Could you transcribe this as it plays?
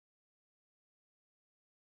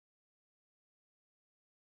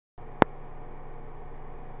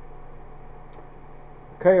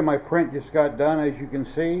Okay, my print just got done. As you can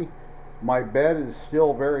see, my bed is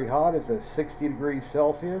still very hot. It's at 60 degrees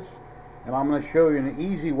Celsius. And I'm going to show you an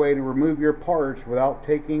easy way to remove your parts without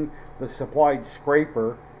taking the supplied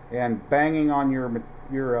scraper and banging on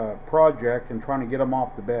your project and trying to get them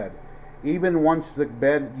off the bed. Even once the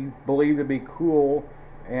bed you believe to be cool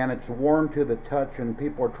and it's warm to the touch and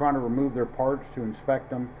people are trying to remove their parts to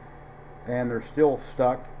inspect them and they're still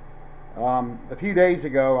stuck. A few days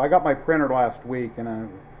ago, I got my printer last week, and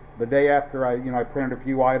the day after I printed a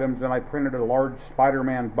few items, and I printed a large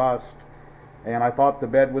Spider-Man bust, and I thought the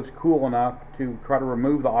bed was cool enough to try to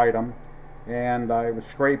remove the item, and I was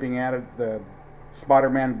scraping at it. The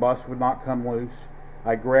Spider-Man bust would not come loose.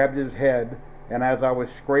 I grabbed his head, and as I was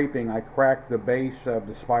scraping, I cracked the base of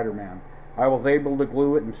the Spider-Man. I was able to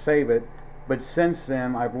glue it and save it, but since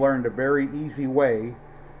then I've learned a very easy way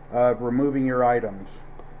of removing your items,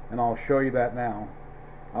 and I'll show you that now.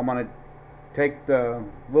 I'm going to take the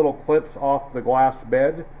little clips off the glass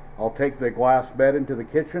bed. I'll take the glass bed into the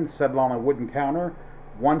kitchen, set it on a wooden counter.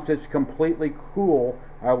 Once it's completely cool,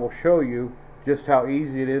 I will show you just how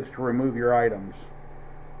easy it is to remove your items.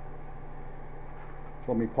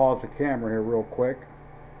 So let me pause the camera here real quick.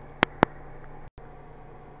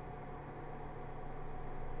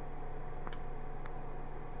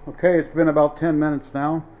 Okay, it's been about 10 minutes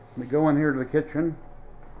now. Let me go in here to the kitchen.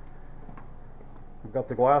 I've got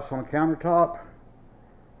the glass on the countertop.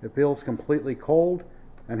 It feels completely cold,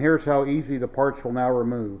 and here's how easy the parts will now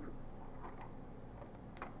remove.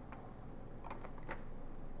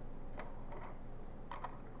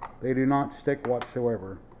 They do not stick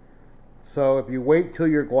whatsoever. So if you wait till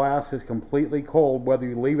your glass is completely cold, whether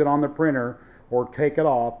you leave it on the printer or take it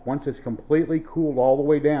off, once it's completely cooled all the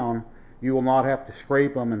way down, you will not have to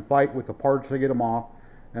scrape them and fight with the parts to get them off,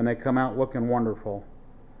 and they come out looking wonderful.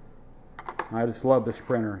 I just love this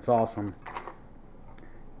printer. It's awesome.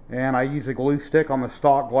 And I use a glue stick on the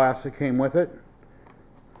stock glass that came with it,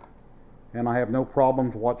 and I have no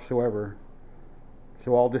problems whatsoever.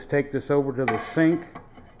 So I'll just take this over to the sink.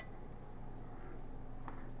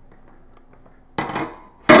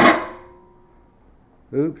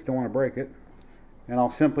 Oops, don't want to break it. And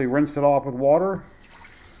I'll simply rinse it off with water.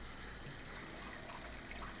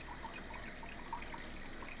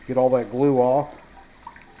 Get all that glue off.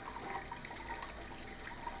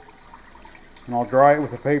 And I'll dry it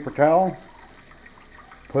with a paper towel.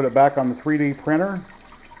 Put it back on the 3D printer.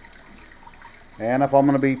 And if I'm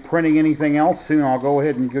going to be printing anything else soon, I'll go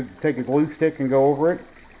ahead and take a glue stick and go over it.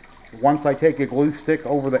 Once I take a glue stick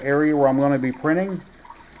over the area where I'm going to be printing,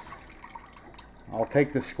 I'll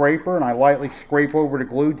take the scraper and I lightly scrape over the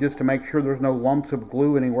glue just to make sure there's no lumps of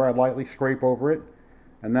glue anywhere. I lightly scrape over it,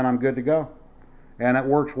 and then I'm good to go. And it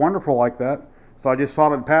works wonderful like that. So I just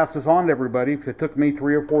thought I'd pass this on to everybody, because it took me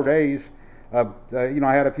 3 or 4 days. I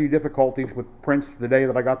had a few difficulties with prints the day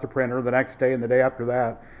that I got the printer, the next day, and the day after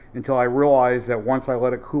that, until I realized that once I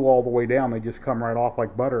let it cool all the way down, they just come right off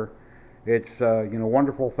like butter. It's a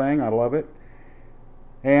wonderful thing. I love it.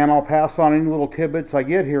 And I'll pass on any little tidbits I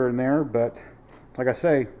get here and there, but like I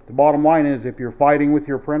say, the bottom line is, if you're fighting with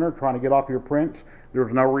your printer, trying to get off your prints,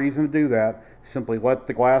 there's no reason to do that. Simply let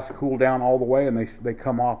the glass cool down all the way, and they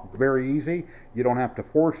come off very easy. You don't have to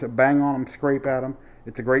force it, bang on them, scrape at them.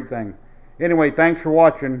 It's a great thing. Anyway, thanks for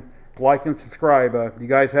watching. Like and subscribe. You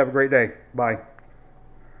guys have a great day. Bye.